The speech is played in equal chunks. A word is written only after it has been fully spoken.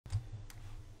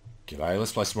G'day,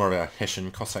 let's play some more of our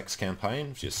Hessian Cossacks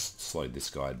campaign. Just slowed this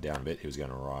guy down a bit. He was going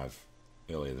to arrive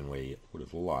earlier than we would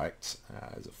have liked.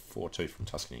 There's a 4-2 from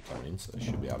Tuscany coming in, so they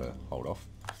should be able to hold off.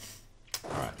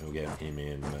 Alright, we'll get him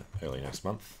in early next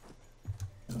month.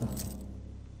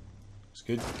 It's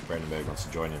good. Brandenburg wants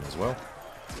to join in as well.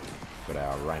 Got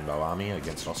our Rainbow Army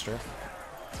against Austria.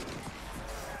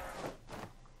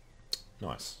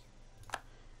 Nice.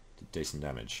 Did decent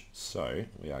damage. So,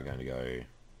 we are going to go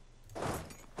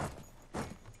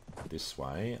this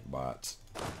way, but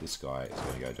this guy is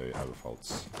going to go do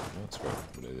overfaults. No, that's good.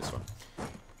 We'll do this one.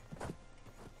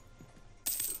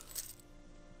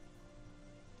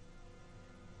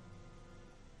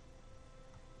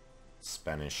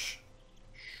 Spanish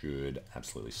should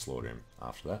absolutely slaughter him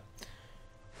after that.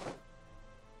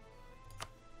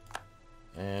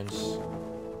 And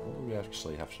what do we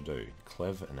actually have to do?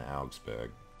 Clev and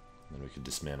Augsburg. And then we could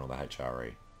dismantle the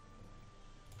HRE.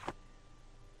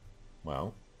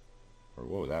 Well, we're at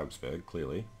war with Augsburg,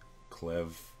 clearly.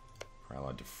 Clev are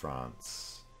allied to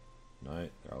France. No,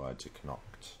 they're allied to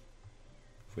Connacht.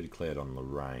 If we declared on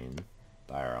Lorraine,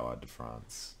 they are allied to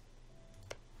France.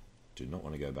 Do not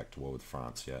want to go back to war with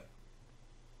France yet.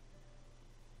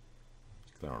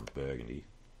 Declare on Burgundy.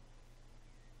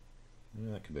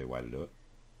 Yeah, that could be a way to do it.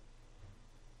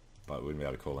 But we wouldn't be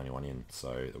able to call anyone in,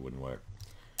 so it wouldn't work.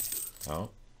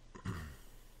 Oh.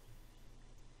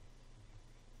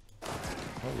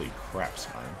 Holy craps,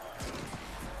 man.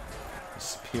 You're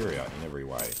superior in every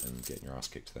way and getting your ass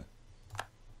kicked there.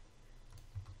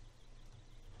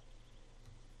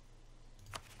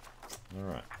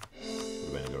 Alright. Would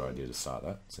have been a good idea to start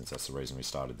that, since that's the reason we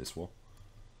started this war.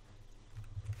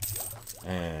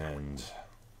 And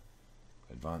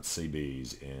advanced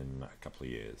CBs in a couple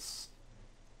of years.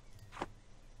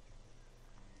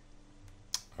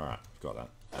 Alright, got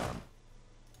that.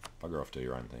 Bugger off, do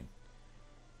your own thing.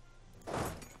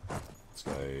 Let's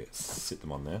go sit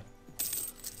them on there.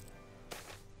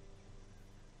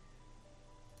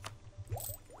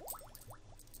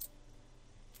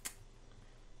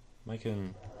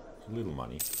 Making a little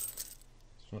money.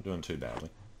 It's not doing too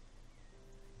badly.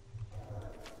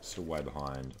 Still way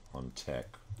behind on tech.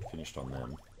 Finished on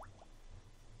them.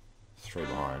 3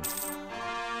 behind.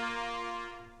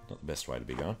 Not the best way to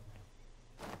be going.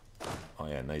 Oh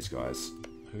yeah, and these guys.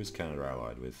 Who is Canada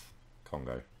allied with?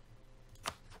 Congo.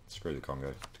 Screw the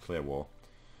Congo. Declare war.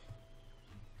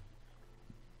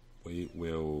 We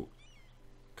will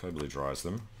co-belligerize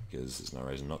them, because there's no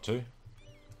reason not to.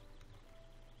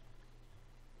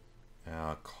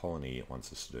 Our colony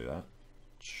wants us to do that.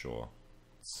 Sure.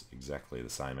 It's exactly the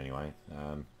same anyway.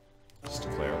 Just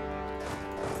declare it.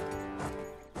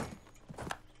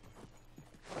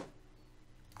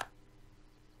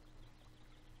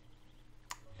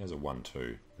 Here's a 1-2.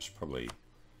 We should probably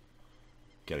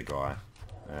get a guy.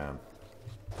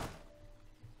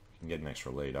 Can get an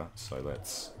extra leader, so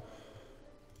let's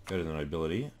go to the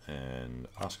nobility and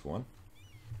ask for one.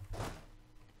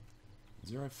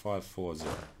 0540. Oh,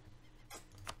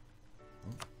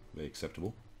 be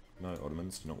acceptable. No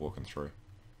Ottomans, do not walk them through.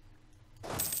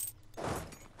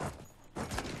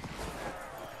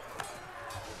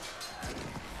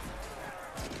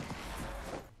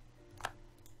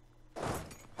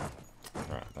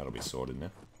 Alright, that'll be sorted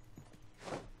now.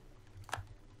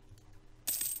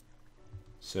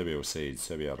 Serbia will cede.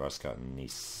 Serbia, Raska, and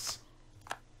Nice.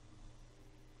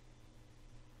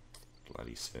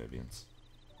 Bloody Serbians.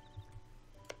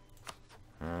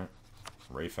 Alright.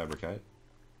 Refabricate.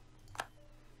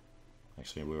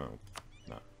 Actually, we won't.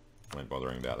 No. We won't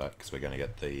bothering about that because we're going to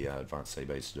get the advanced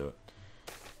CBs to do it.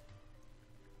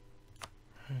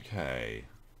 Okay.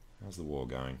 How's the war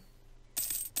going?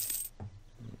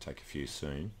 We'll take a few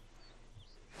soon.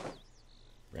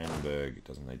 Brandenburg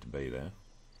doesn't need to be there.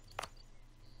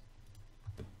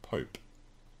 Pope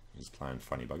is playing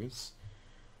funny buggers.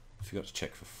 Forgot to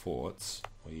check for forts.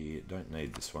 We don't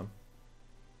need this one.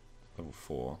 Level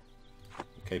 4.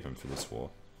 We'll keep him for this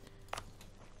war.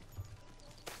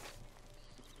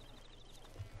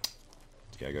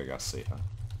 Diego Garcia.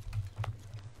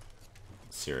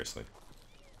 Seriously.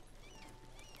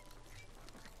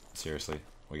 Seriously?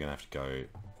 We're gonna have to go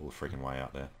all the freaking way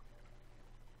out there.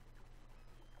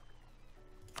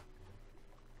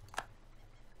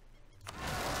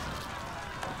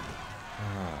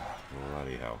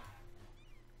 Bloody hell.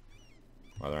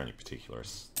 Well, they're only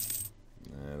particularists.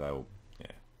 They'll...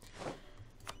 yeah.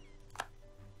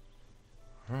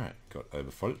 Alright, got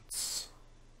overfaults.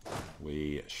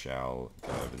 We shall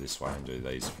go over this way and do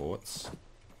these forts.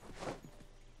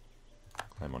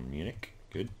 Claim on Munich.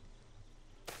 Good.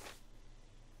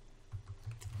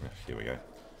 Here we go.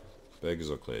 Burghers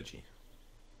or clergy?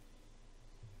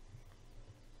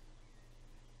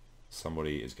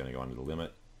 somebody is going to go under the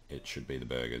limit. It should be the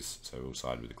burghers, so we'll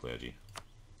side with the clergy.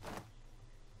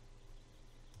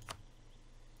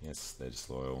 Yes, they're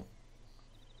disloyal.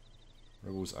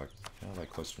 Rebels are... How are they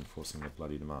close to enforcing their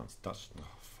bloody demands? Dutch... Oh,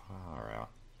 far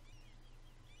out.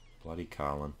 Bloody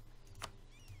Carlin.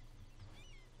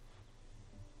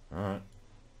 Alright.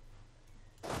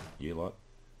 You lot.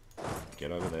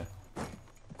 Get over there.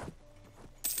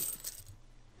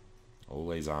 All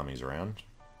these armies around.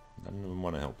 None of them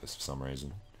want to help us for some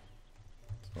reason.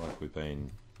 It's not like we've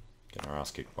been getting our ass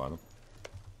kicked by them.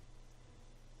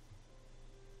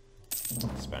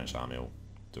 The Spanish army will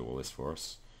do all this for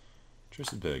us.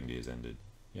 Truce of Burgundy has ended.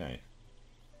 Yay.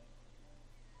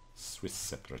 Swiss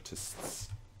separatists.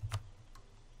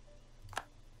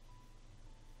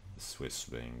 The Swiss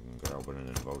being Graubünden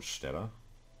and Waldstätter.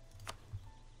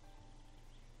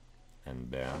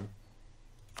 And Bern.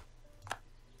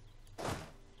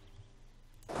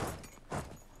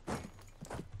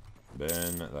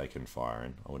 Bern they can fire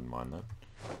in. I wouldn't mind that.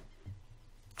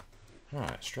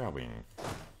 Alright, Straubing.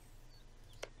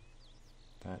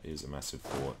 That is a massive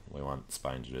fort. We want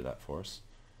Spain to do that for us.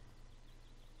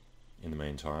 In the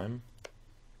meantime,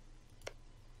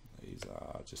 these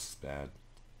are just bad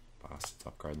bastards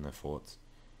upgrading their forts.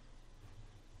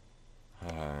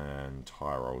 And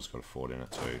Tyrol's got a fort in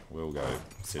it too. We'll go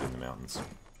sit in the mountains.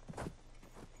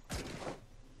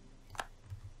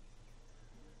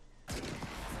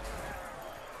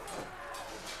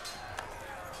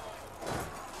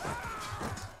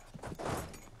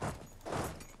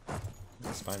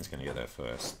 Spain's going to get there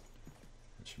first.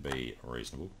 It should be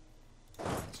reasonable.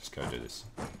 Let's just go do this.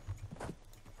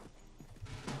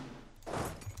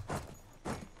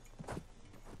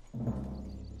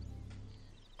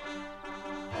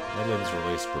 Netherlands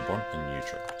released Brabant and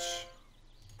Utrecht.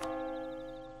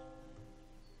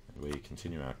 And we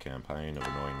continue our campaign of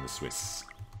annoying the Swiss.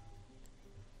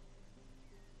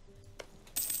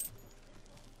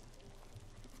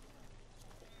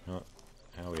 How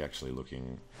are we actually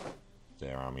looking?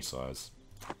 Their army size.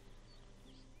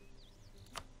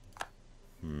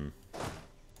 Now,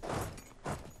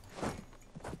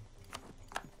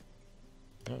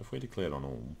 if we declared on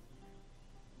all,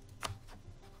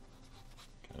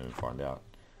 can't even find out.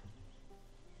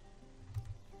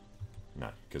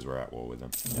 No, because we're at war with them.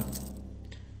 Yeah.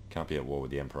 Can't be at war with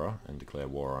the Emperor and declare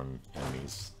war on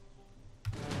enemies.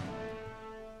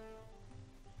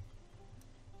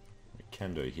 We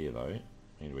can do here though.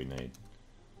 What do we need?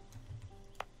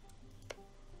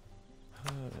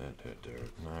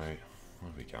 No, where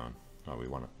are we going? Oh, we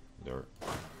want it. Do it.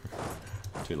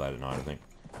 Too late at night, I think.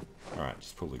 Alright,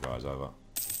 just pull the guys over.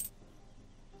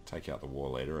 Take out the war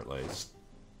leader at least.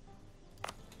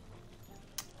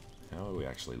 How are we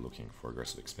actually looking for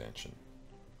aggressive expansion?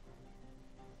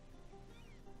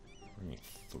 Only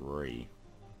 3.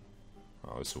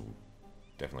 Oh, this will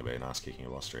definitely be an ass kicking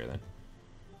of Austria then.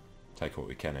 Take what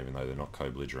we can, even though they're not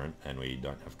co-belligerent and we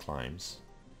don't have claims.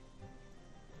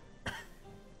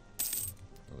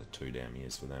 Another 2 damn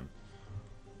years for them.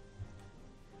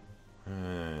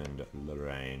 And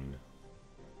Lorraine.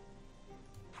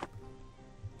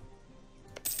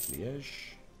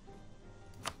 Liège.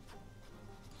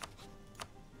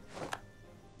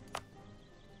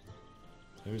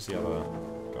 Who's the other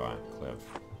guy? Clev.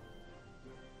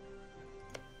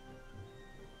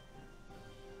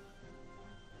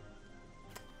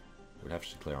 We'd have to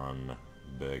declare on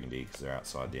Burgundy because they're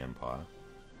outside the Empire.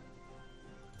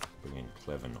 Bring in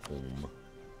Clev and Ulm.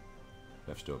 We'd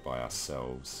have to do it by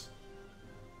ourselves.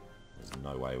 There's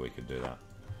no way we could do that.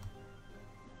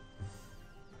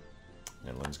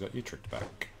 Netherlands got Utrecht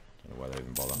back. Don't know why they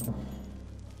even bother.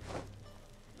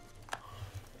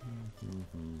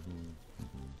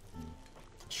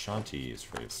 Shanti is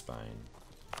free of Spain.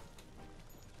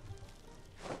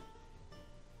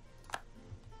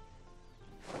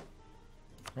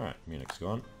 Alright, Munich's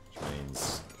gone, which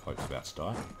means the Pope's about to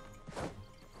die.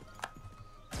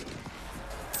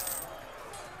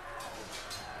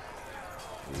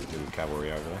 The little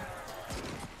cavalry over there.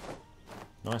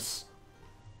 Nice.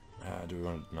 Do we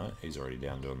want to... No, he's already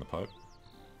down doing the Pope.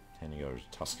 Can you go to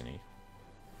Tuscany?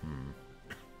 We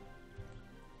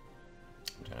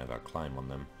don't have our claim on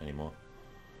them anymore.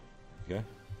 Okay.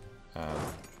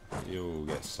 You'll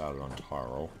get started on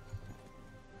Tyrol.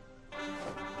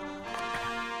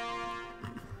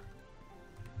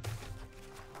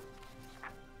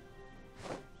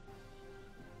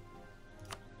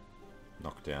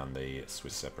 Knock down the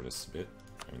Swiss separatists a bit,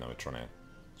 even though we're trying to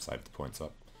save the points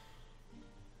up.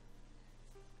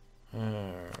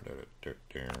 Alright.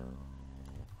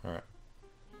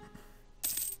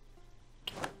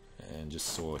 And just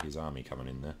saw his army coming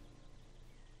in there.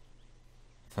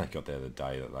 They got there the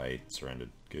day that they surrendered.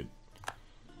 Good.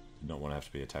 Did not want to have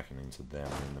to be attacking into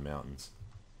them in the mountains.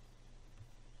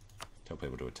 Tell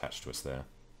people to attach to us there.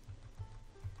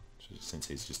 Since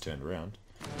he's just turned around.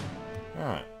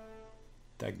 Alright.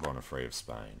 Dagbon are free of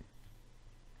Spain.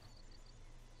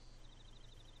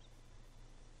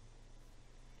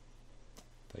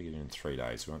 They get in 3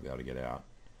 days, we won't be able to get out.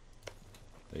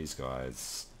 These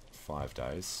guys, 5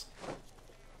 days.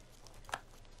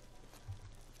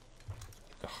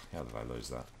 Ugh, how did they lose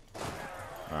that?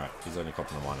 Alright, he's only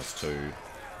copping a -2.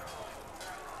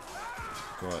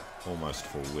 Got almost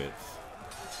full width.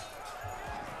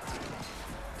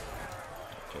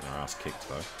 Getting our ass kicked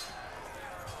though.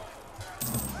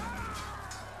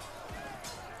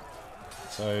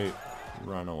 So,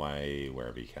 run away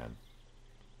wherever you can.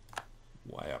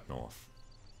 Way up north.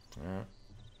 Alright.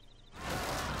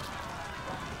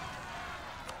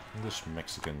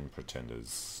 English-Mexican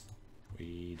pretenders.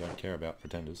 We don't care about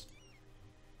pretenders.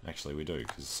 Actually we do,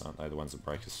 because aren't they the ones that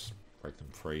break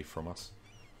them free from us?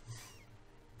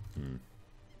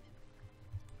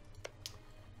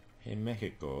 In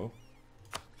Mexico.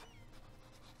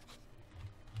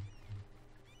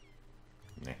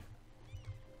 Nah.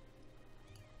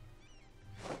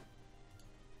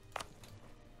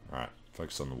 Alright,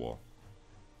 focus on the war.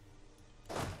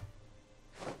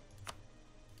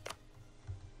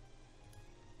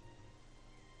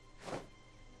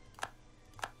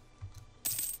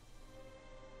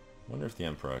 I wonder if the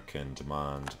Emperor can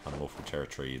demand unlawful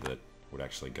territory that would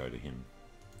actually go to him.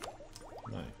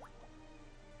 No.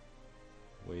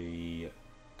 We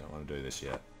don't want to do this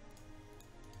yet.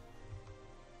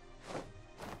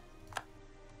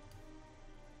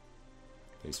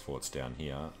 These forts down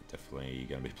here are definitely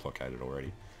going to be blockaded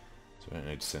already, so we don't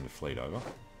need to send a fleet over.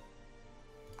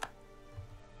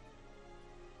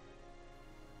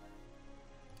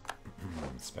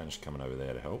 Spanish coming over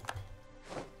there to help.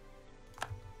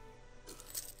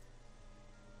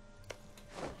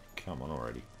 Come on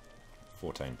already.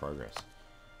 14 progress.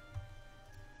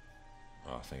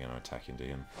 Oh, I think I'm going to attack into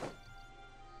him.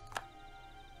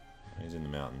 He's in the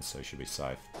mountains, so he should be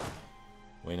safe.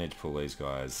 We need to pull these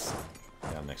guys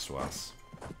down next to us.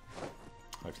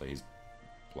 Hopefully he's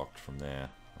blocked from there.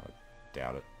 I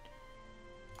doubt it.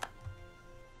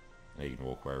 He can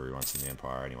walk wherever he wants in the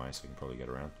Empire anyway, so he can probably get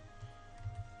around.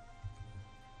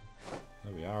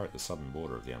 There we are at the southern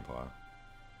border of the Empire.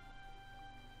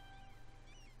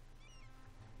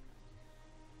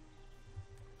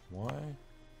 Why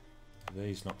are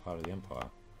these not part of the Empire?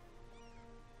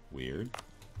 Weird.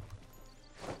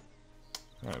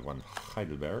 Alright, one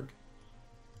Heidelberg.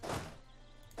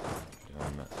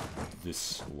 Down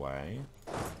this way.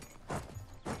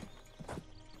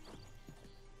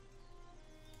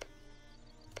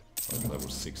 Both level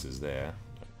 6s there.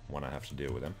 Don't want to have to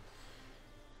deal with them.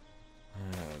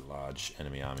 Large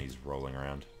enemy armies rolling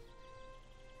around.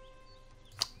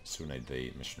 Still need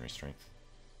the missionary strength.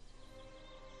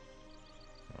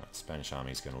 Alright, Spanish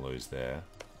army's going to lose there.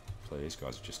 Hopefully these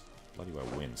guys just bloody well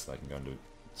win so they can go and do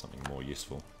something more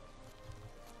useful.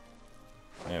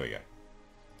 There we go.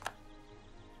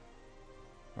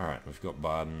 Alright, we've got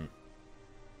Baden.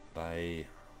 They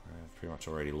have pretty much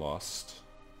already lost.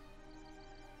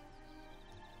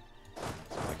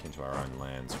 Back into our own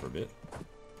lands for a bit.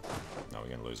 No, we're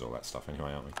going to lose all that stuff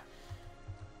anyway, aren't we?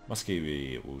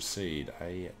 Muscovy will cede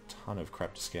a ton of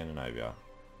crap to Scandinavia.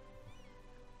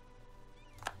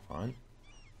 Fine.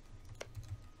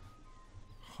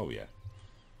 Oh yeah.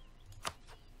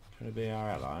 Trying to be our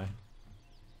ally.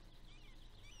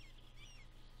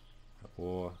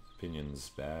 War, opinion's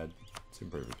bad. Let's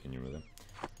improve opinion with them.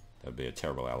 That would be a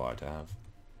terrible ally to have.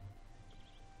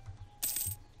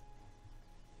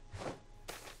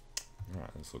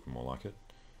 Alright, that's looking more like it.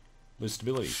 Lose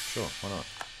stability, sure, why not?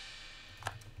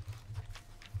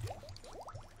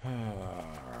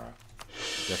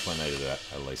 Definitely needed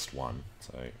at least one,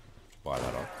 so buy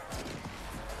that up.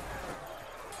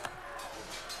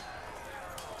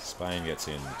 Spain gets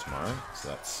in tomorrow, so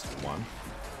that's one.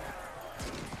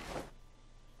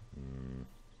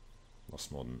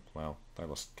 Lost more than, well, they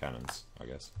lost cannons, I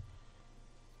guess.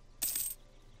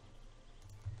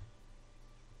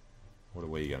 What are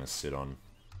we going to sit on?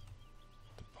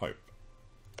 The Pope.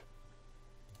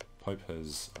 Pope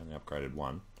has only upgraded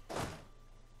one.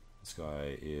 This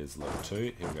guy is level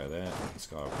 2, he'll go there. This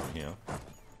guy will come here.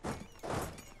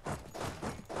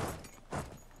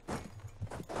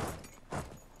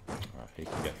 Alright, he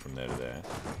can get from there to there.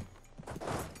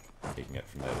 He can get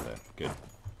from there to there. Good.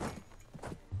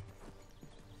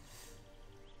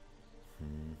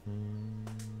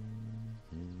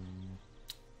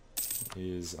 What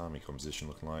is army composition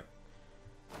looking like?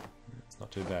 It's not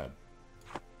too bad.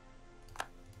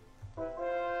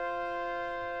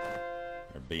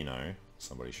 Urbino,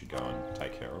 somebody should go and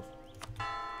take care of.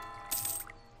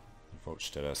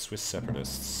 Unfortunately, Swiss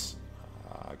separatists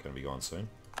are going to be gone soon.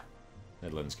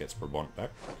 Netherlands gets Brabant back.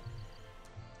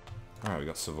 Alright, we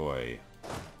got Savoy.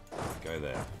 Go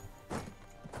there.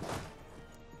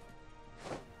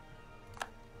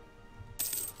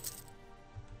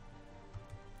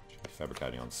 Should be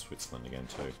fabricating on Switzerland again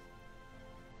too.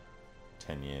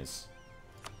 10 years.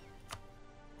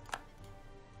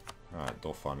 Alright,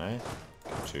 Dauphiné.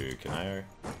 Go to Canao.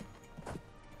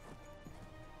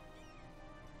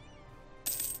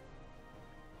 Do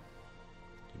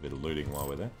a bit of looting while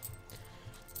we're there.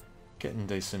 Getting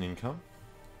decent income.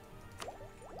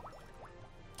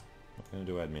 Not going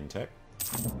to do admin tech.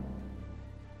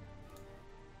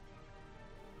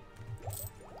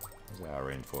 What's our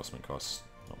reinforcement costs?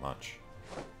 Not much.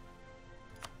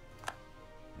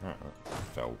 Alright, that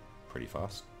fell pretty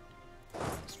fast.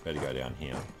 It's better go down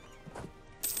here.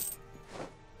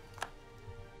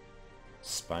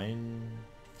 Spain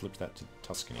flipped that to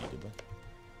Tuscany, did they?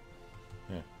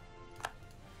 Yeah.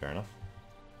 Fair enough.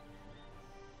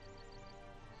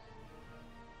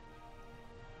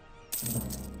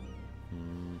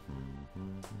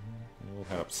 We'll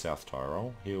head up South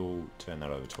Tyrol. He'll turn that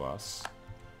over to us.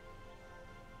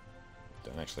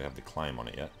 Don't actually have the claim on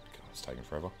it yet. God, it's taking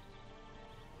forever.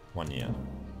 1 year.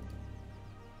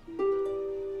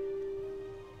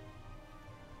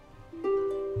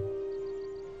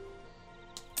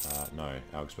 No,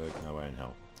 Augsburg, no way in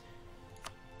hell.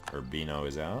 Urbino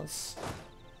is ours.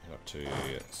 Head up to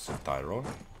Südtirol.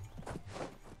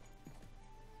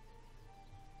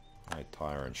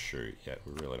 Tire and shoot. Yeah,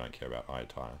 we really don't care about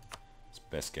tire. Let's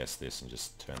best guess this and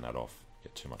just turn that off.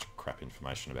 Get too much crap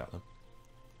information about them.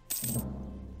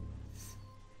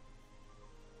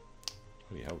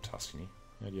 Bloody hell, Tuscany.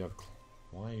 How do you have?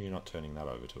 Why are you not turning that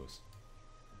over to us?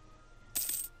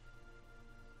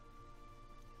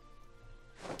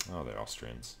 Oh, they're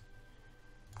Austrians.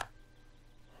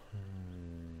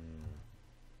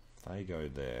 If they go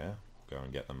there, we'll go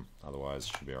and get them. Otherwise,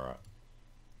 it should be alright.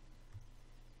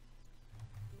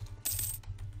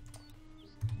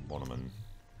 Bonneman.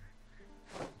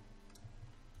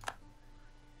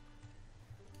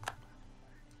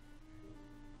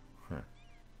 Huh.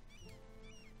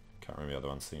 Can't remember the other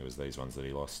ones. I think it was these ones that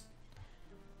he lost.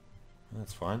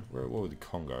 That's fine. We're at war with the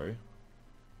Congo.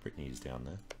 Brittany's down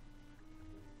there.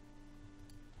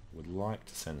 Would like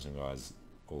to send some guys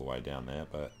all the way down there,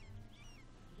 but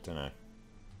don't know.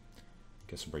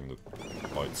 Guess we'll bring the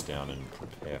boats down and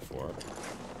prepare for it.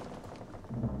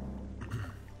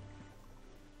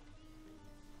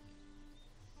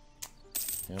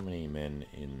 How many men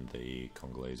in the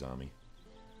Congolese army?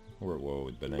 We're at war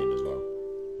with Benin as well.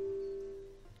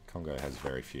 Congo has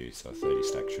very few, so 30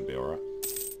 stacks should be alright.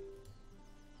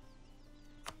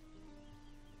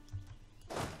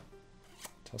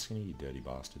 Tuscany, you dirty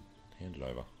bastard. Hand it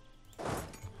over.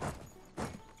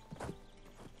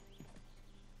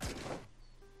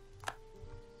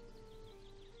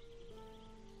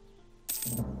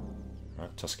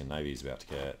 Alright, Tuscan Navy's about to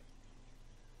get a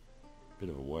bit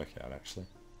of a workout actually.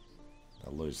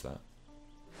 They'll lose that.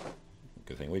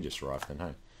 Good thing we just arrived then,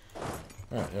 hey?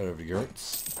 Alright, head over to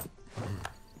Gertz.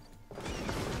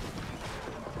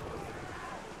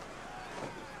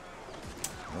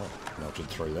 Alright, melted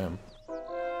through them.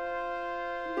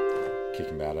 Kick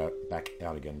them back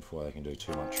out again before they can do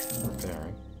too much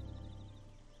repairing.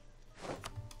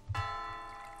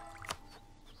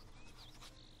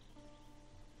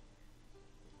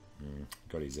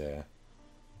 Got his air.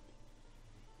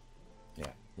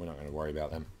 Yeah, we're not going to worry about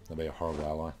them. They'll be a horrible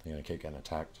ally. They're going to keep getting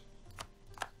attacked.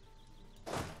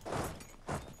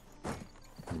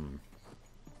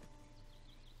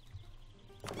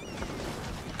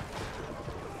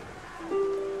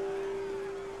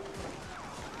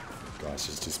 Guy's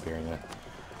just disappearing there.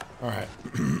 Alright.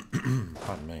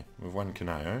 Pardon me. We've won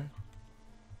Canao.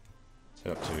 Let's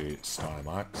head up to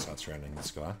Steiermark. Start surrounding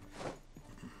this guy.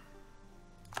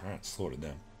 Alright, slaughtered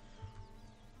them.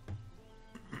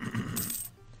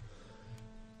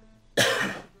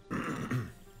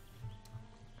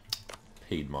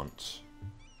 Piedmont.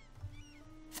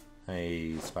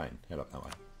 Hey, Spain. Head up that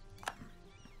way.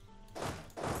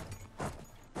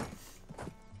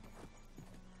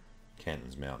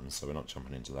 Canton's mountains, so we're not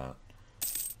jumping into that.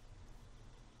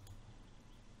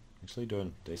 Actually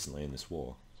doing decently in this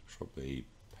war. Should probably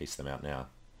piece them out now.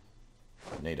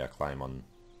 We need our claim on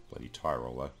bloody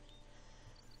Tyrol though.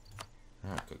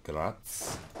 Alright, got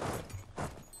Graz.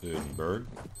 Erdenberg.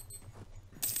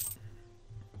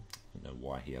 I don't know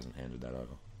why he hasn't handed that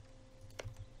over.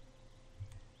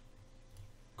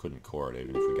 couldn't core it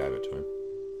even if we gave it to him.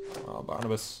 Oh,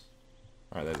 Barnabas.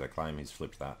 Alright, there's our claim. He's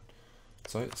flipped that.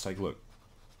 So, let's take a look.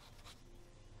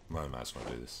 Well, I might as well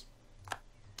do this.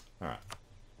 Alright.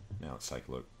 Now let's take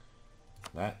a look.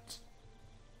 That.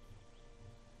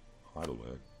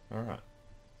 Heidelberg. Alright.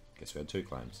 Guess we had 2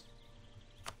 claims.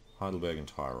 Heidelberg and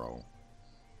Tyrol.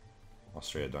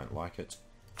 Austria don't like it.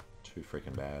 Too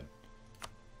freaking bad.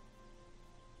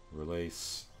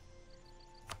 Release.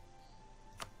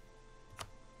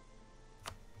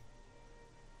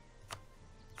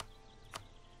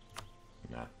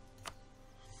 Nah.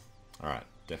 Alright,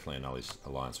 definitely an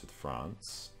alliance with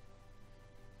France.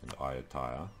 And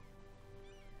Ayutthaya.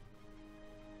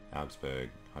 Augsburg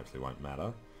hopefully won't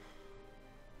matter.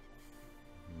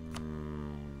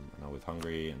 Another with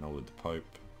Hungary, another with the Pope.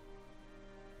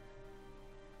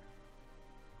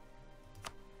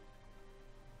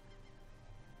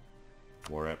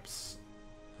 War reps.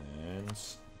 And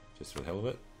just for the hell of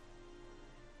it.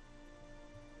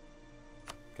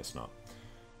 Guess not.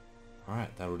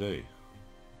 Alright, that'll do.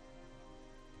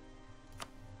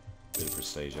 Bit of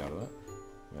prestige out of that.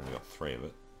 We only got 3 of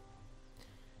it.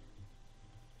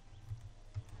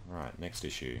 Alright, next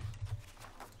issue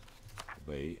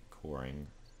will be coring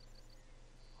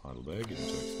Heidelberg. Isn't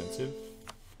too expensive.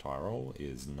 Tyrol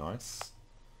is nice.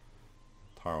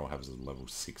 Tyrol has a level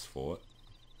 6 fort.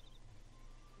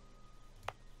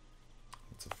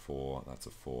 That's a 4, that's a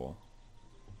 4.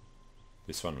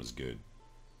 This one was good.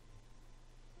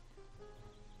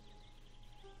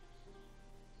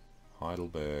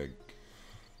 Heidelberg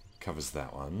covers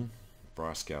that one.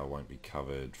 Breisgau won't be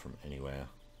covered from anywhere.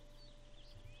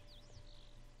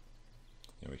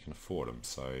 Yeah, we can afford them,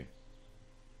 so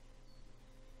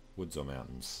woods or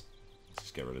mountains. Let's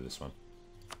just get rid of this one.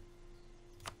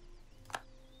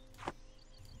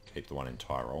 Keep the one in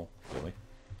Tyrol, really.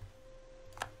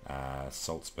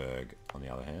 Salzburg, on the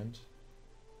other hand,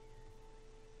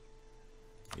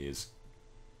 is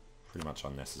pretty much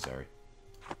unnecessary.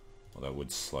 Although it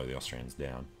would slow the Austrians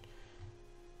down.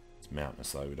 It's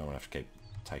mountainous though, we don't have to keep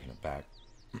taking it back.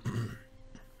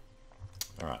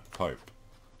 Alright, Pope.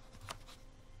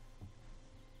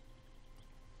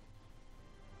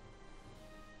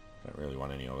 Don't really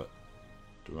want any of it.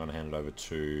 Do we want to hand it over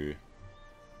to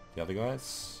the other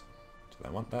guys? Do they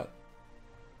want that?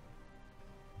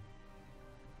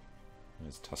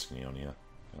 There's Tuscany on here,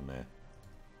 down there.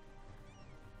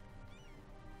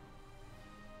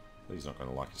 He's not going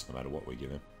to like us no matter what we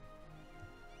give him.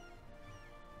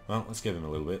 Well, let's give him a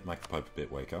little bit, make the Pope a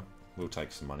bit weaker. We'll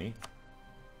take some money.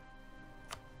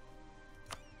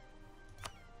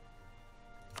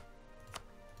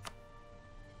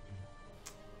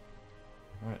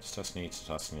 Alright, it's Tuscany to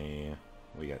Tuscany.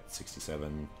 We get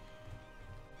 67.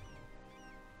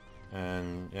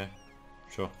 And yeah,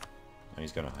 sure. And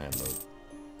he's going to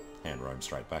hand Rome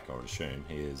straight back, I would assume.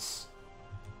 He is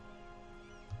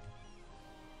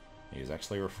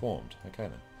actually reformed. Okay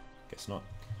then. Guess not.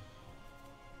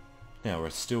 Now we're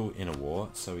still in a war,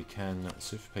 so we can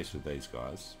sue for peace with these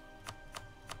guys.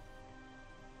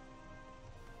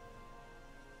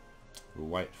 We'll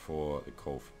wait for the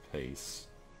call for peace.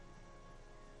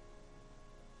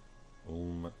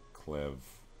 Clev,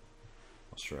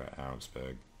 Austria,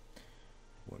 Augsburg.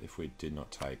 What if we did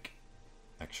not take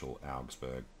actual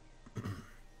Augsburg? Be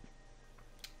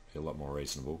a lot more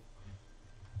reasonable.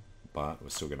 But we're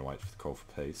still going to wait for the call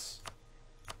for peace.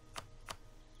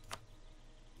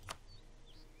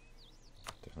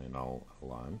 Definitely an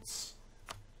alliance.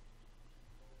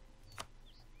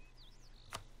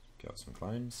 Got some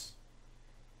claims.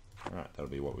 Alright,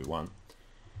 that'll be what we want.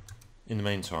 In the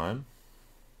meantime,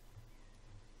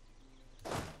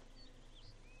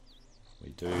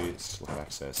 we do still have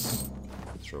access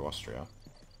through Austria.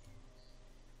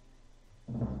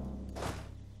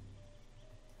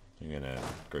 I'm going to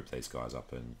group these guys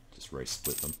up and just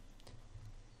re-split them.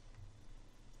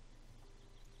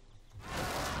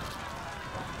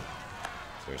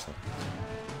 Seriously?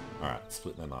 Alright,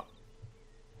 split them up.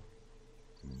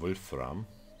 Wolfram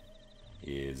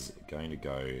is going to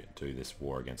go do this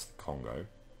war against the Congo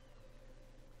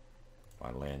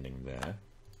by landing there.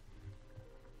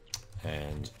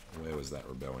 And where was that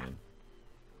rebellion?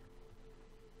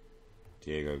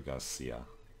 Diego Garcia.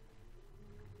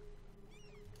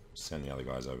 Send the other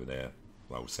guys over there.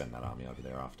 Well, we'll send that army over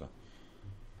there after.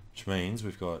 Which means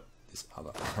we've got this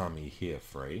other army here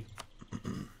free.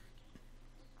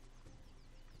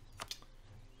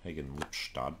 Hagen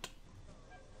Lippstadt.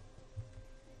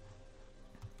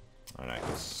 I don't know,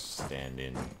 let's stand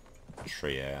in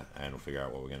Trier and we'll figure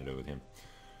out what we're going to do with him.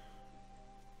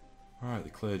 Alright, the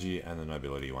clergy and the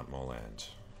nobility want more land.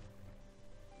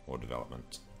 Or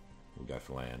development. we'll go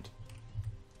for land.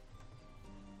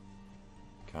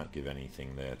 Can't give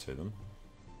anything there to them.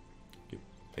 Give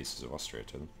pieces of Austria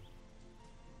to them.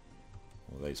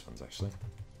 Well, these ones actually.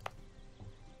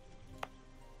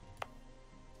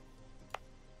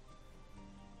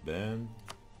 Burn.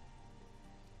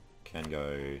 Can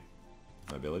go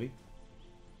nobility.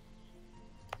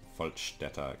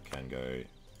 Volksstädter can go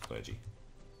clergy.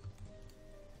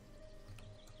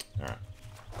 Alright.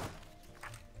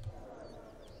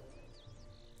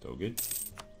 All good.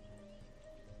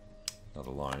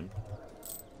 Another loan.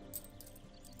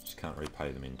 Just can't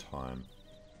repay them in time.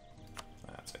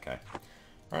 That's okay.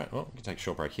 Alright, well, we can take a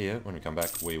short break here. When we come back,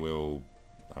 we will,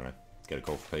 I don't know, get a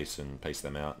call for peace and peace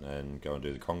them out and go and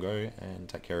do the Congo and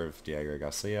take care of Diego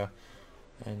Garcia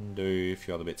and do a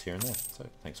few other bits here and there. So,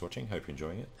 thanks for watching. Hope you're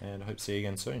enjoying it, and I hope to see you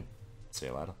again soon. See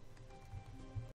you later.